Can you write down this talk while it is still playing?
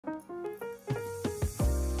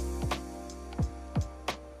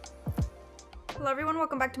Hello everyone,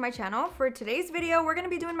 welcome back to my channel. For today's video, we're going to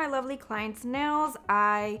be doing my lovely client's nails.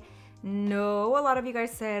 I know a lot of you guys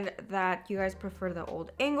said that you guys prefer the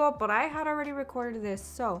old angle, but I had already recorded this.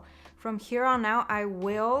 So from here on out, I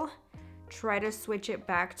will try to switch it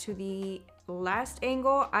back to the last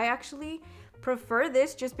angle. I actually prefer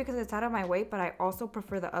this just because it's out of my way, but I also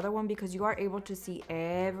prefer the other one because you are able to see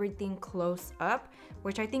everything close up,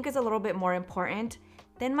 which I think is a little bit more important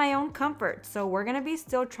than my own comfort. So we're gonna be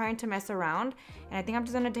still trying to mess around, and I think I'm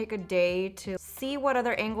just gonna take a day to see what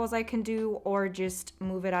other angles I can do or just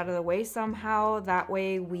move it out of the way somehow. That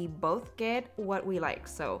way we both get what we like.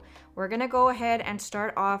 So we're gonna go ahead and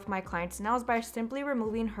start off my client's nails by simply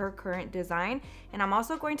removing her current design, and I'm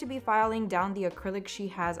also going to be filing down the acrylic she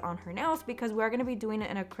has on her nails because we're gonna be doing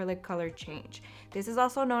an acrylic color change. This is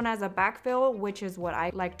also known as a backfill, which is what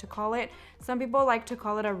I like to call it. Some people like to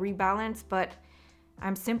call it a rebalance, but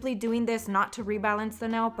I'm simply doing this not to rebalance the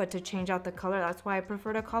nail, but to change out the color. That's why I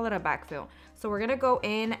prefer to call it a backfill. So we're gonna go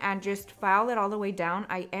in and just file it all the way down.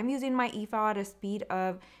 I am using my e-file at a speed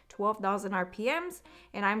of 12,000 RPMs,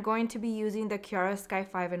 and I'm going to be using the Kiara Sky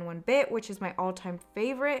 5-in-1 bit, which is my all-time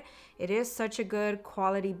favorite. It is such a good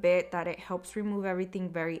quality bit that it helps remove everything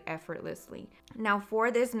very effortlessly. Now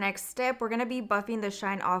for this next step, we're gonna be buffing the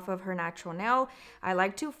shine off of her natural nail. I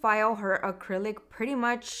like to file her acrylic pretty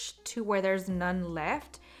much to where there's none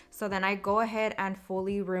left. So then I go ahead and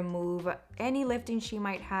fully remove any lifting she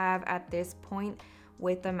might have at this point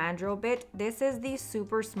with the mandrel bit. This is the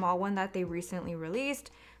super small one that they recently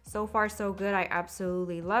released. So far so good. I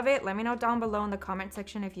absolutely love it. Let me know down below in the comment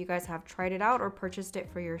section if you guys have tried it out or purchased it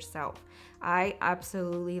for yourself. I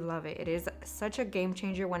absolutely love it. It is such a game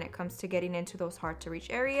changer when it comes to getting into those hard to reach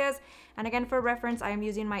areas. And again, for reference, I am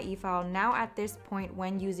using my e-file now at this point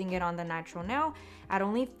when using it on the natural nail at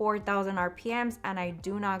only 4,000 RPMs, and I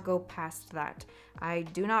do not go past that. I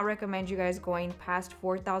do not recommend you guys going past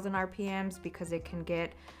 4,000 RPMs because it can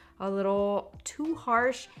get a little too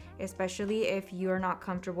harsh, especially if you're not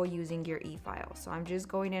comfortable using your e-file. So I'm just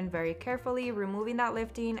going in very carefully, removing that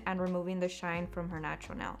lifting and removing the shine from her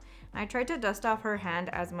natural nail. And I tried to dust off her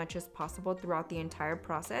hand as much as possible throughout the entire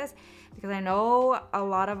process because I know a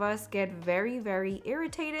lot of us get very, very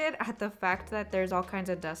irritated at the fact that there's all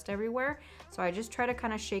kinds of dust everywhere. So I just try to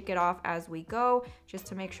kind of shake it off as we go just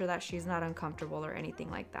to make sure that she's not uncomfortable or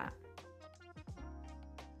anything like that.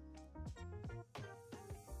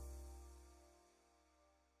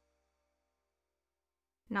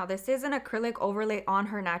 Now this is an acrylic overlay on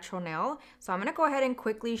her natural nail, so I'm gonna go ahead and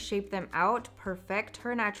quickly shape them out, perfect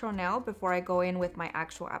her natural nail before I go in with my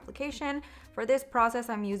actual application. For this process,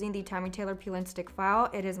 I'm using the Tammy Taylor Peel and Stick file.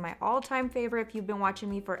 It is my all-time favorite. If you've been watching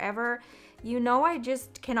me forever, you know I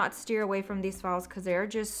just cannot steer away from these files because they're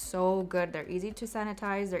just so good. They're easy to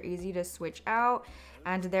sanitize, they're easy to switch out,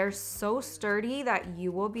 and they're so sturdy that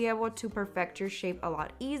you will be able to perfect your shape a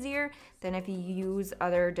lot easier than if you use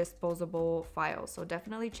other disposable files. So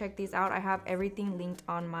definitely check these out. I have everything linked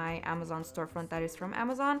on my Amazon storefront that is from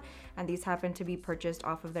Amazon, and these happen to be purchased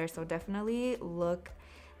off of there. So definitely look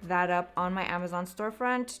that up on my Amazon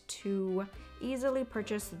storefront to easily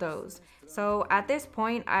purchase those. So at this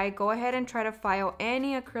point, I go ahead and try to file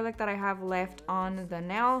any acrylic that I have left on the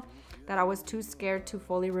nail that I was too scared to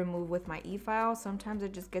fully remove with my e-file. Sometimes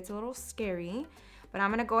it just gets a little scary, but I'm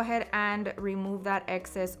gonna go ahead and remove that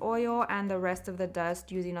excess oil and the rest of the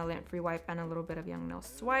dust using a lint-free wipe and a little bit of Young Nail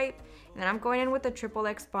Swipe. And then I'm going in with the Triple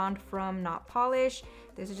X Bond from Not Polish.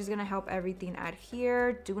 This is just gonna help everything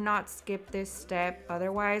adhere. Do not skip this step,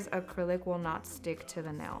 otherwise acrylic will not stick to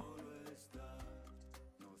the nail.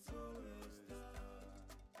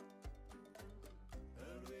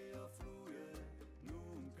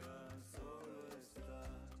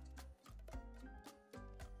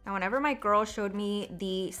 Now, whenever my girl showed me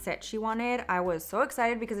the set she wanted, I was so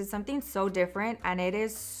excited because it's something so different and it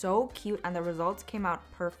is so cute and the results came out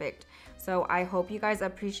perfect. So I hope you guys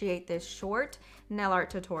appreciate this short nail art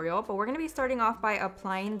tutorial, but we're gonna be starting off by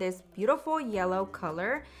applying this beautiful yellow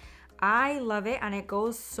color. I love it and it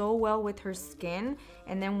goes so well with her skin.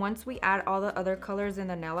 And then once we add all the other colors in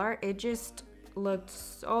the nail art, it just looked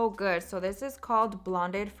so good. So this is called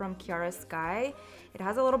Blonded from Kiara Sky. It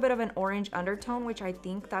has a little bit of an orange undertone, which I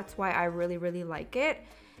think that's why I really like it.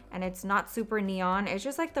 And it's not super neon, it's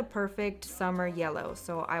just like the perfect summer yellow.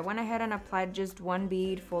 So I went ahead and applied just one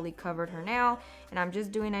bead, fully covered her nail, and I'm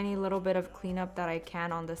just doing any little bit of cleanup that I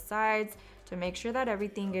can on the sides to make sure that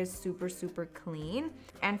everything is super clean.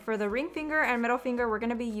 And for the ring finger and middle finger, we're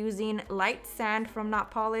gonna be using Light Sand from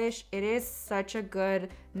Not Polish. It is such a good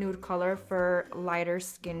nude color for lighter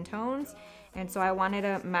skin tones. And so I wanted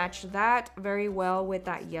to match that very well with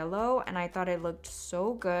that yellow, and I thought it looked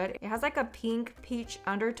so good. It has like a pink peach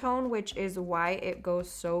undertone, which is why it goes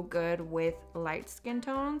so good with light skin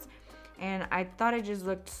tones. And I thought it just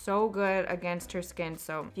looked so good against her skin.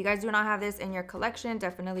 So if you guys do not have this in your collection,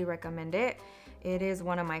 definitely recommend it. It is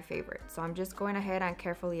one of my favorites. So I'm just going ahead and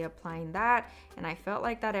carefully applying that. And I felt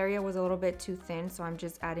like that area was a little bit too thin, so I'm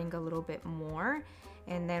just adding a little bit more.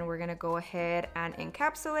 And then we're gonna go ahead and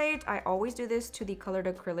encapsulate. I always do this to the colored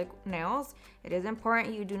acrylic nails. It is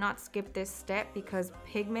important you do not skip this step because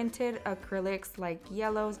pigmented acrylics like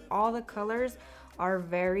yellows, all the colors are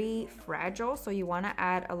very fragile. So you wanna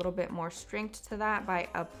add a little bit more strength to that by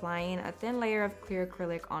applying a thin layer of clear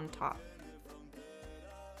acrylic on top.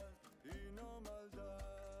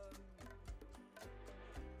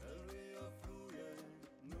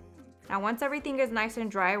 Now, once everything is nice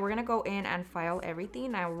and dry, we're gonna go in and file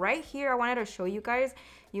everything. Now, right here, I wanted to show you guys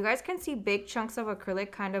can see big chunks of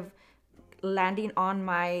acrylic kind of landing on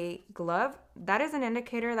my glove. That is an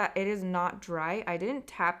indicator that it is not dry. I didn't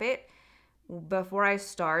tap it before I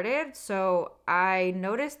started, so I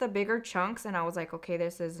noticed the bigger chunks and I was like, okay,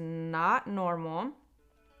 this is not normal.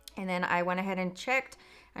 And then I went ahead and checked,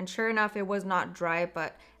 and sure enough, it was not dry.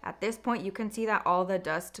 But at this point, you can see that all the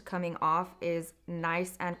dust coming off is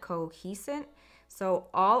nice and cohesive. So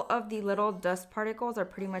all of the little dust particles are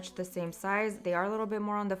pretty much the same size. They are a little bit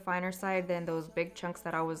more on the finer side than those big chunks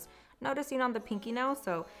that I was noticing on the pinky nail.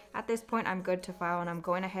 So at this point, I'm good to file, and I'm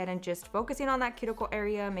going ahead and just focusing on that cuticle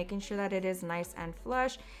area, making sure that it is nice and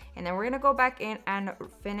flush. And then we're gonna go back in and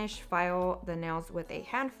finish file the nails with a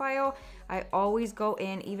hand file. I always go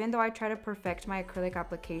in, even though I try to perfect my acrylic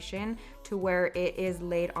application to where it is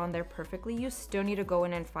laid on there perfectly, you still need to go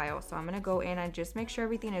in and file. So I'm gonna go in and just make sure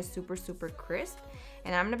everything is super, super crisp.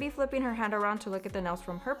 And I'm gonna be flipping her hand around to look at the nails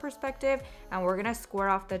from her perspective, and we're gonna square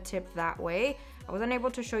off the tip that way. I wasn't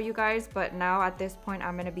able to show you guys, but now at this point,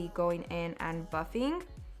 I'm gonna be going in and buffing.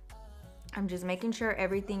 I'm just making sure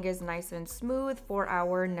everything is nice and smooth for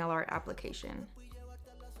our nail art application.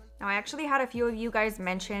 Now, I actually had a few of you guys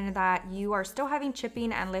mention that you are still having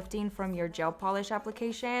chipping and lifting from your gel polish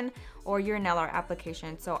application or your nail art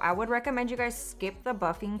application. So I would recommend you guys skip the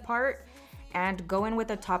buffing part and go in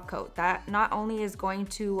with a top coat. That not only is going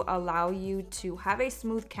to allow you to have a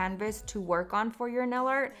smooth canvas to work on for your nail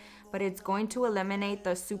art, but it's going to eliminate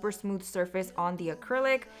the super smooth surface on the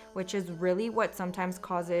acrylic, which is really what sometimes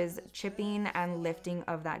causes chipping and lifting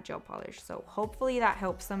of that gel polish. So hopefully that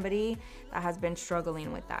helps somebody that has been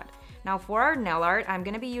struggling with that. Now for our nail art, I'm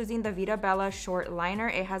gonna be using the Veeda Bella short liner.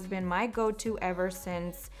 It has been my go-to ever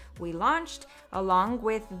since we launched, along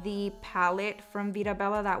with the palette from Veeda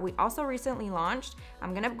Bella that we also recently launched.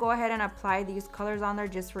 I'm gonna go ahead and apply these colors on there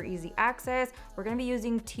just for easy access. We're gonna be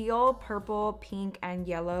using teal, purple, pink, and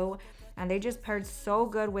yellow, and they just paired so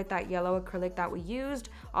good with that yellow acrylic that we used.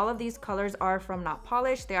 All of these colors are from Not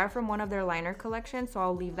Polished. They are from one of their liner collections, so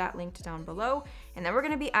I'll leave that linked down below. And then we're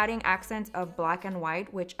gonna be adding accents of black and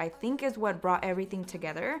white, which I think is what brought everything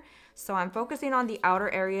together. So I'm focusing on the outer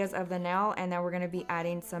areas of the nail, and then we're gonna be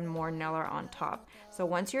adding some more nail art on top. So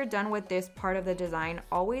once you're done with this part of the design,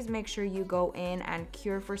 always make sure you go in and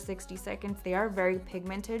cure for 60 seconds. They are very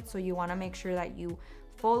pigmented, so you wanna make sure that you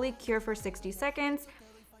fully cure for 60 seconds.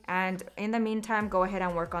 And in the meantime, go ahead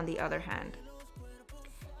and work on the other hand.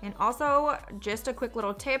 And also, just a quick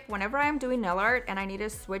little tip, whenever I'm doing nail art and I need to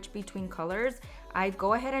switch between colors, I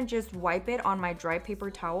go ahead and just wipe it on my dry paper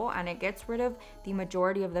towel, and it gets rid of the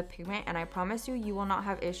majority of the pigment, and I promise you, you will not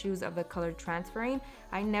have issues of the color transferring.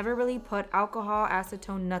 I never really put alcohol,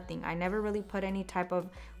 acetone, nothing. I never really put any type of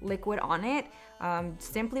liquid on it.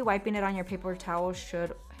 Simply wiping it on your paper towel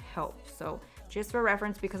should help. So just for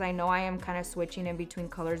reference, because I know I am kind of switching in between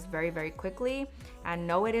colors very, very quickly. And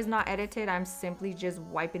no, it is not edited. I'm simply just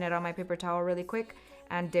wiping it on my paper towel really quick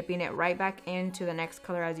and dipping it right back into the next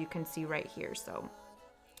color, as you can see right here. So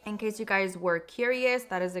in case you guys were curious,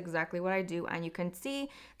 that is exactly what I do. And you can see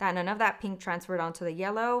that none of that pink transferred onto the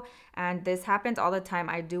yellow. And this happens all the time.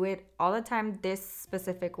 I do it all the time this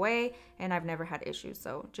specific way, and I've never had issues.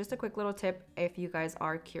 So just a quick little tip if you guys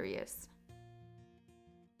are curious.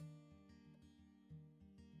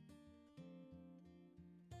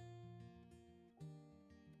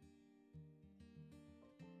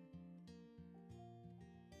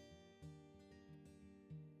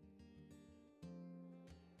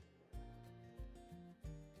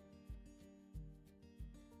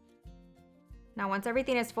 Now, once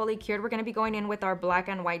everything is fully cured, we're going to be going in with our black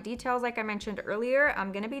and white details. Like I mentioned earlier,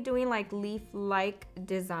 I'm going to be doing like leaf-like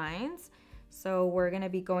designs. So we're gonna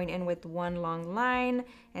be going in with one long line,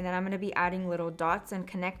 and then I'm gonna be adding little dots and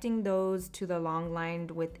connecting those to the long line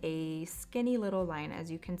with a skinny little line.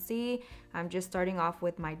 As you can see, I'm just starting off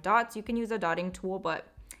with my dots. You can use a dotting tool, but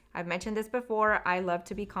I've mentioned this before, I love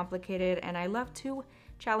to be complicated and I love to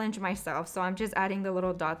challenge myself. So I'm just adding the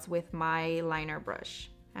little dots with my liner brush.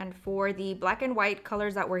 And for the black and white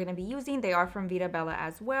colors that we're gonna be using, they are from Veeda Bella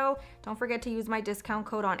as well. Don't forget to use my discount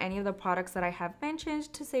code on any of the products that I have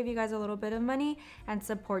mentioned to save you guys a little bit of money and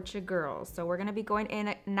support your girls. So we're gonna be going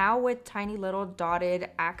in now with tiny little dotted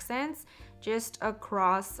accents just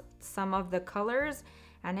across some of the colors.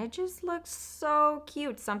 And it just looks so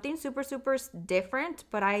cute. Something super, super different,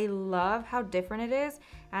 but I love how different it is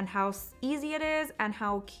and how easy it is and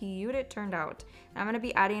how cute it turned out. I'm gonna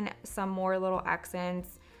be adding some more little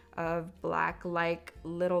accents of black like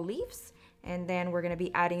little leaves, and then we're gonna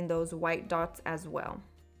be adding those white dots as well.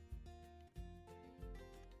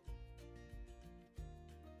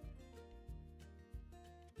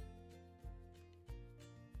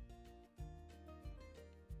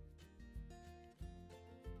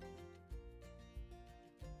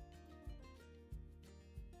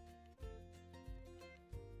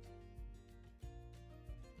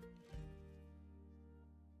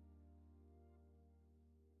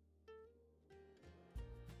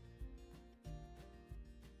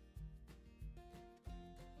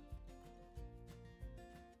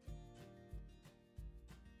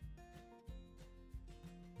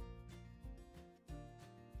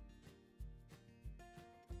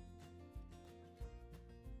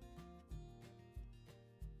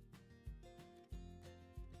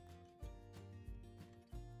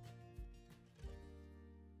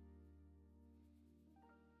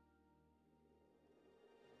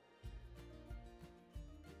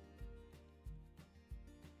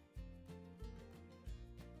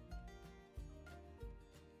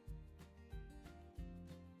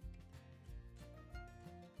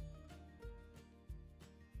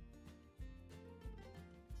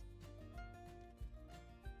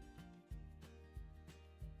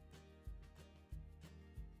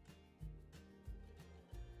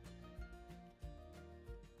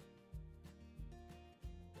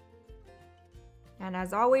 And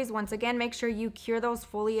as always, once again, make sure you cure those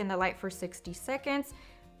fully in the light for 60 seconds.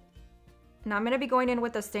 Now I'm gonna be going in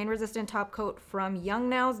with a stain resistant top coat from Young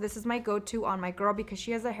Nails. This is my go-to on my girl because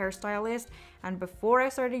she is a hairstylist. And before I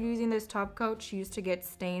started using this top coat, she used to get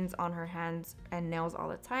stains on her hands and nails all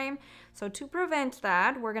the time. So to prevent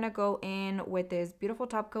that, we're gonna go in with this beautiful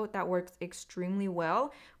top coat that works extremely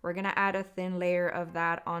well. We're gonna add a thin layer of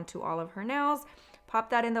that onto all of her nails. Pop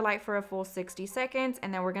that in the light for a full 60 seconds,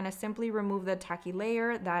 and then we're gonna simply remove the tacky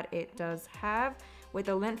layer that it does have. With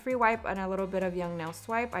a lint-free wipe and a little bit of Young Nail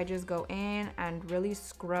swipe, I just go in and really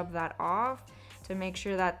scrub that off to make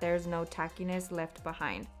sure that there's no tackiness left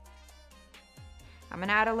behind. I'm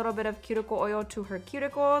gonna add a little bit of cuticle oil to her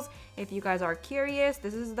cuticles. If you guys are curious,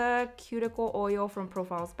 this is the cuticle oil from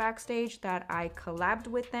Profiles Backstage that I collabed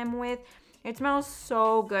with them with. It smells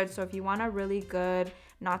so good, so if you want a really good,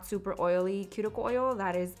 not super oily cuticle oil,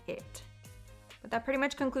 that is it. But that pretty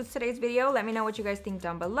much concludes today's video. Let me know what you guys think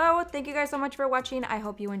down below. Thank you guys so much for watching. I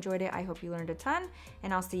hope you enjoyed it. I hope you learned a ton,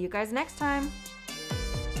 and I'll see you guys next time.